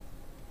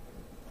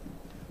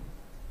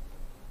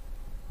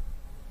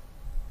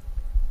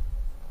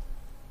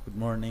Good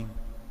morning.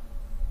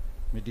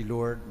 May the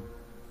Lord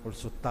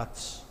also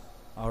touch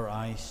our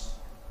eyes,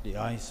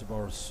 the eyes of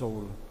our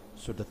soul,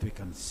 so that we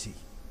can see.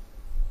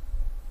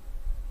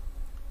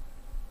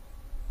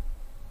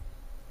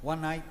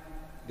 One night,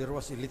 there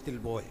was a little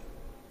boy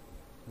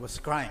who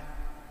was crying.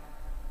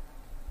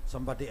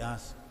 Somebody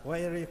asked,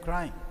 "Why are you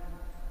crying?"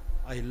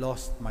 "I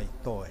lost my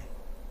toy."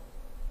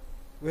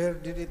 "Where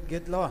did it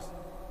get lost?"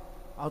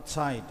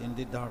 "Outside in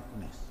the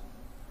darkness."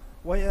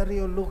 "Why are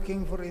you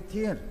looking for it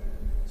here?"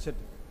 Said,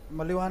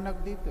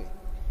 "Maliwanag dito eh."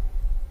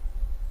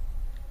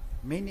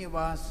 Many of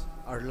us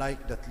are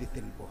like that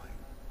little boy.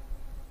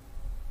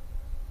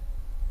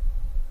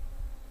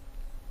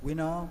 We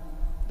know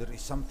there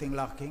is something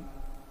lacking.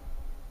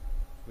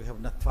 We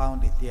have not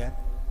found it yet.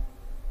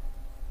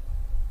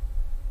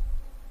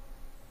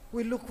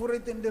 We look for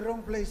it in the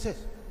wrong places.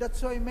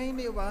 That's why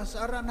many of us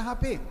are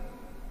unhappy.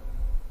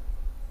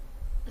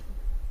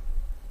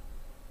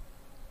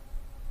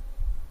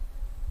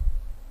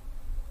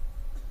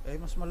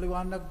 Mas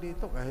maliwanag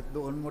dito. Kahit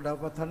doon mo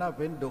dapat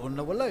hanapin, doon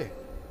na wala eh.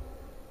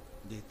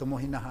 Dito mo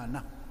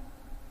hinahanap.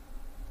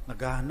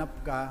 Naghahanap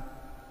ka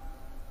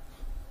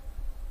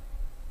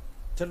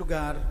sa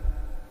lugar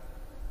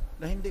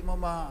na hindi mo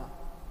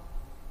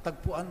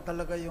matagpuan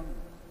talaga yung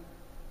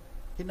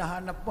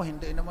hinahanap mo.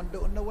 Hindi naman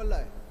doon na wala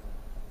eh.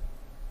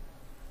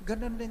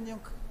 Ganon din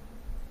yung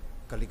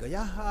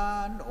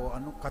kaligayahan o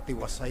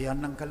katiwasayan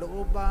ng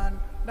kalooban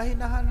na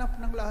hinahanap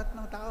ng lahat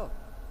ng tao.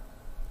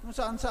 Kung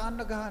saan-saan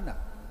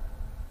naghahanap.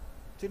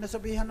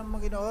 Sinasabihan ng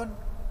Panginoon,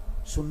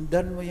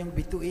 sundan mo yung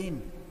bituin.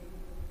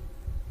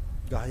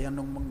 Gaya ng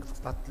mga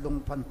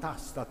tatlong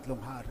pantas, tatlong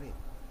hari.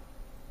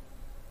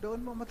 Doon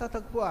mo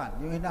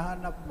matatagpuan yung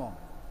hinahanap mo.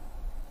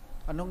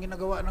 Anong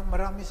ginagawa ng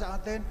marami sa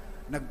atin?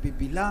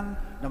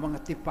 Nagbibilang ng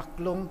mga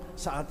tipaklong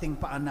sa ating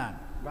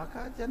paanan.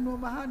 Baka dyan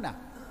mo mahanap.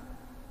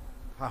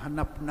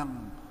 Hahanap ng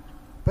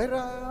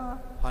pera,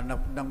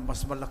 hanap ng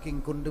mas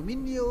malaking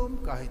kondominium,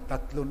 kahit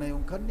tatlo na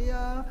yung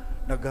kanya,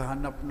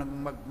 naghahanap ng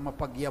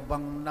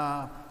mapagyabang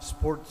na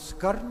sports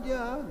car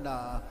niya,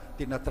 na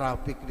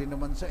tinatraffic din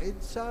naman sa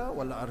EDSA,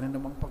 wala rin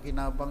namang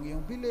pakinabang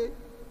yung bili.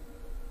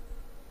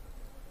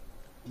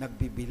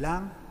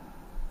 Nagbibilang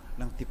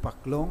ng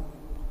tipaklong,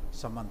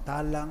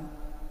 samantalang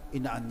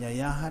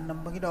inaanyayahan ng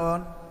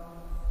Panginoon,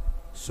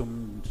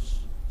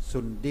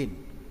 sundin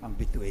ang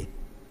bituin.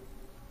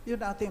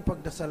 Yun ating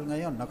pagdasal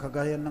ngayon,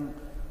 nakagaya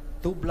ng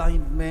two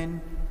blind men,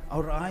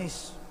 our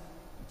eyes,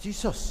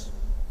 Jesus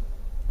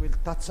will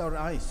touch our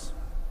eyes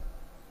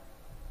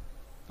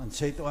and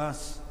say to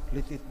us,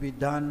 "Let it be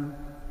done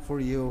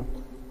for you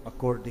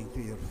according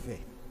to your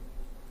faith."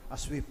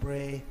 As we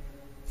pray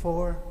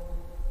for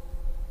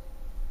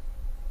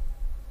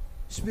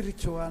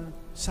spiritual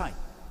sight,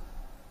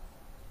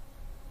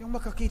 yung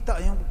makakita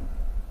yung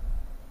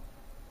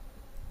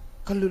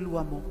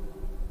kaluluwa mo,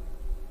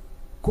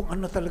 kung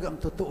ano talaga ang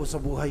totoo sa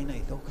buhay na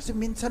ito. Kasi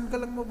minsan ka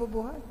lang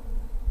mabubuhay.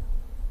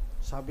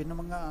 Sabi ng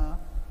mga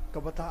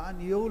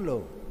kabataan,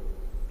 YOLO.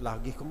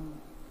 Lagi kong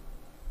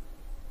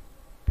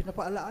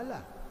pinapaalaala.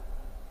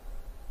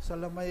 Sa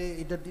may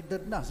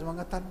edad-edad na, sa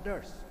mga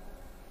thunders.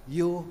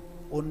 You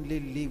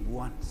only live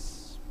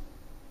once.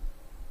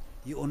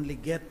 You only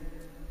get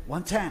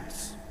one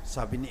chance.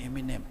 Sabi ni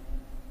Eminem.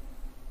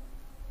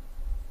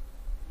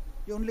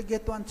 You only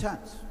get one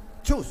chance.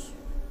 Choose.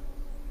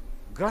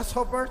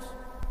 Grasshoppers,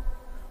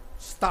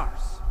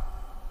 stars.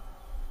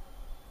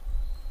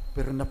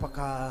 Pero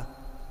napaka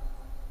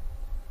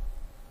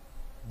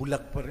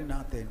bulag pa rin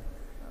natin.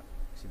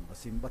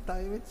 Simba-simba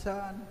tayo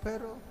saan,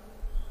 pero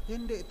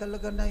hindi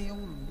talaga na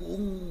yung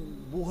buong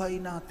buhay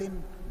natin.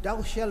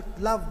 Thou shalt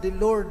love the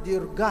Lord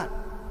your God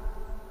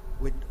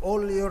with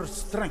all your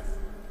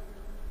strength,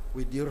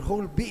 with your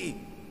whole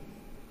being.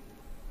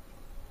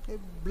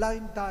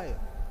 Blind tayo.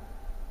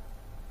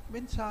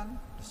 Minsan,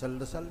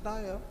 dasal-dasal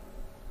tayo.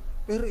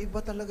 Pero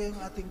iba talaga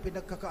yung ating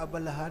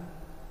pinagkakaabalahan.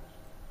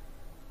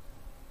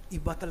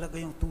 Iba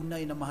talaga yung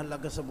tunay na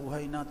mahalaga sa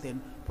buhay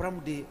natin from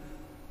the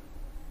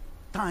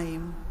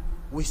time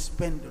we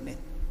spend on it.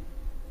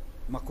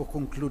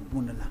 Makukonclude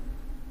mo na lang.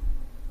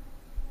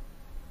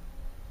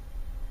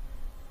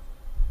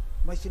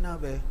 May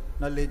sinabi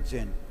na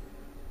legend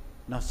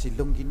na si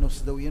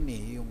Longinus daw yun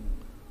yung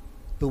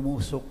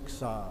tumuhog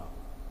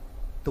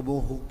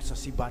sa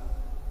sibat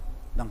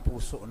ng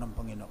puso ng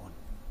Panginoon.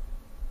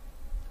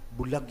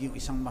 Bulag yung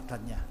isang mata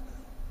niya.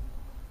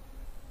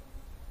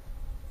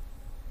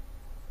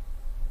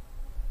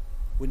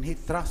 When he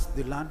thrust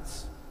the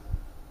lance,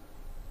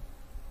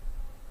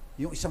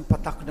 yung isang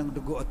patak ng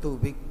dugo at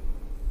tubig,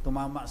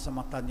 tumama sa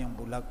mata niyang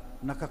bulag,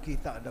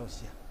 nakakita daw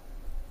siya.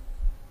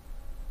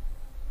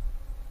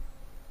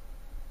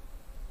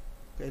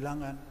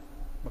 Kailangan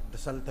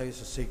magdasal tayo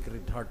sa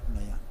Sacred Heart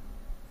ngayon,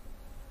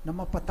 na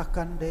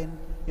mapatakan din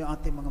yung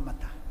ating mga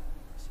mata.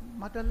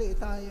 Madali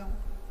tayong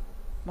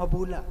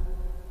mabula.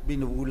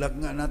 Binubulag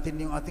nga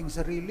natin yung ating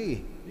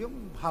sarili.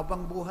 Yung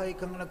habang buhay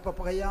kang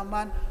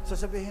nagpapakayaman,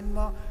 sasabihin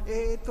mo,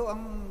 ito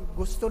ang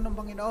gusto ng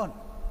Panginoon.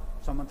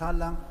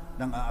 Samantalang,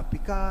 nang aapi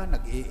ka,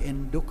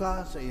 nag-i-endo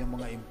ka sa iyong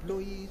mga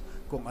employees,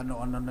 kung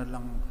ano-ano na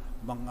lang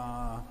mga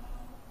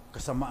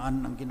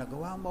kasamaan ang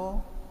ginagawa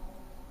mo,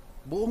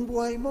 buong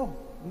buhay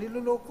mo,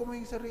 niloloko mo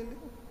yung sarili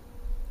mo.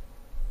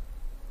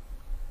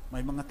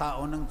 May mga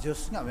tao ng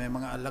Diyos nga, may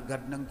mga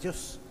alagad ng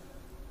Diyos.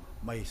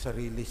 May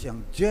sarili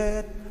siyang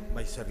jet,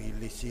 may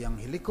sarili siyang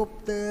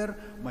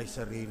helicopter, may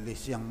sarili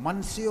siyang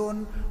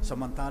mansyon,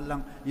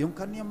 samantalang yung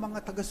kaniyang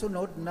mga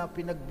tagasunod na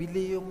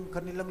pinagbili yung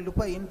kanilang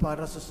lupain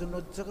para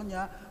susunod sa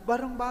kanya,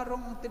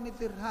 barang-barang ang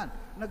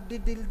tinitirhan.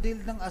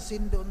 Nagdidildil ng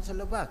asin doon sa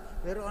labas.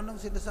 Pero anong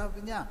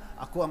sinasabi niya?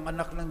 Ako ang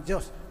anak ng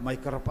Diyos,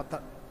 may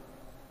karapatan.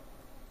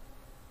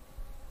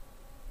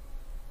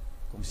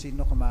 Kung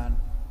sino ka man,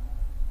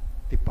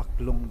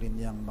 tipaklong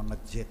din yung mga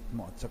jet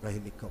mo at saka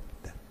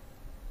helicopter.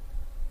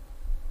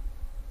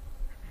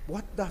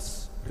 What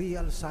does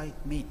real sight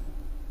mean?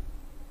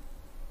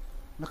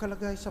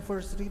 Nakalagay sa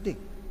first reading.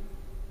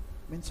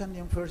 Minsan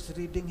yung first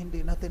reading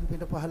hindi natin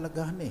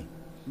pinapahalagahan eh.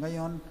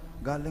 Ngayon,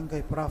 galing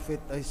kay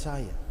Prophet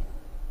Isaiah,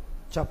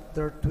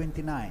 chapter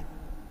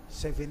 29,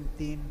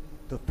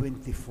 17 to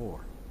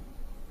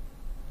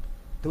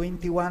 24.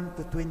 21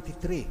 to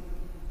 23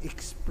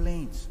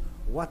 explains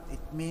what it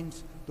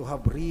means to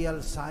have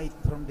real sight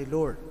from the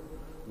Lord.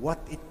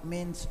 What it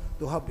means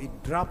to have a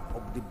drop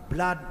of the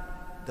blood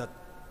that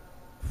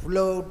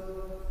flowed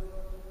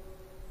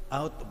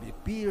out of the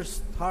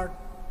pierced heart,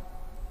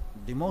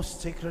 the most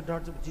sacred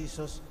heart of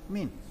Jesus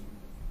means.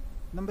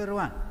 Number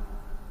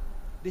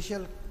 1, they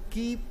shall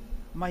keep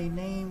my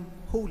name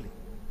holy.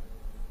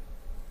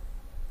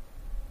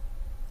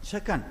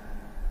 Second,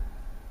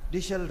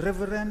 they shall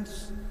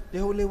reverence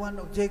the Holy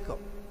One of Jacob.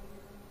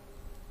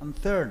 And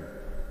third,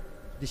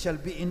 they shall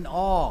be in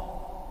awe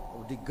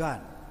of the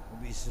God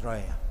of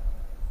Israel.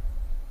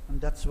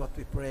 And that's what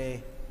we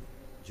pray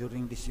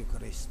during this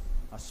Eucharist,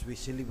 as we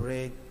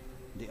celebrate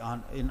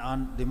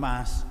the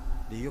Mass,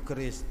 the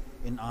Eucharist,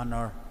 in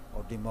honor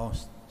of the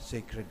most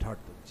sacred heart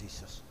of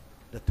Jesus,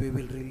 that we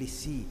will really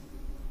see.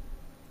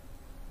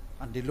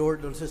 And the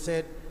Lord also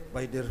said,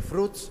 by their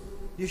fruits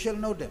you shall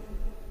know them.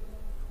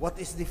 What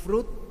is the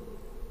fruit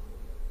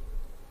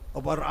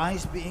of our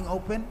eyes being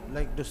opened,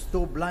 like those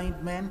two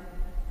blind men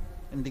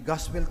in the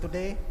Gospel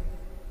today,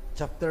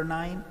 chapter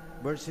 9,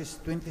 verses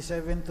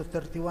 27 to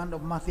 31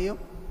 of Matthew?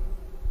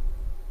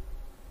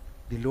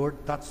 The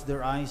Lord touched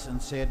their eyes and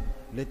said,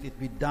 let it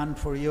be done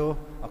for you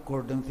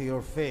according to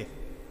your faith.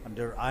 And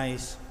their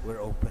eyes were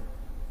opened.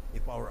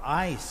 If our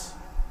eyes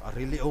are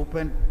really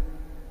opened,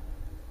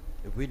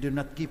 if we do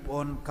not keep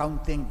on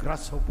counting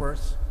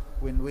grasshoppers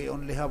when we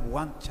only have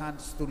one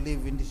chance to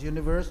live in this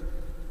universe,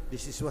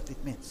 this is what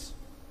it means.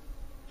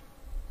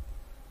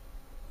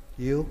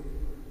 You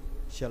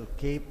shall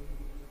keep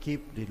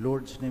the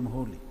Lord's name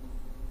holy.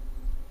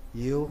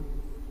 You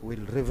will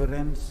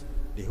reverence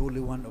the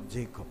Holy One of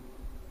Jacob.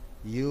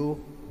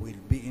 You will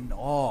be in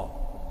awe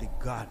of the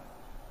God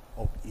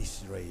of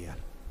Israel.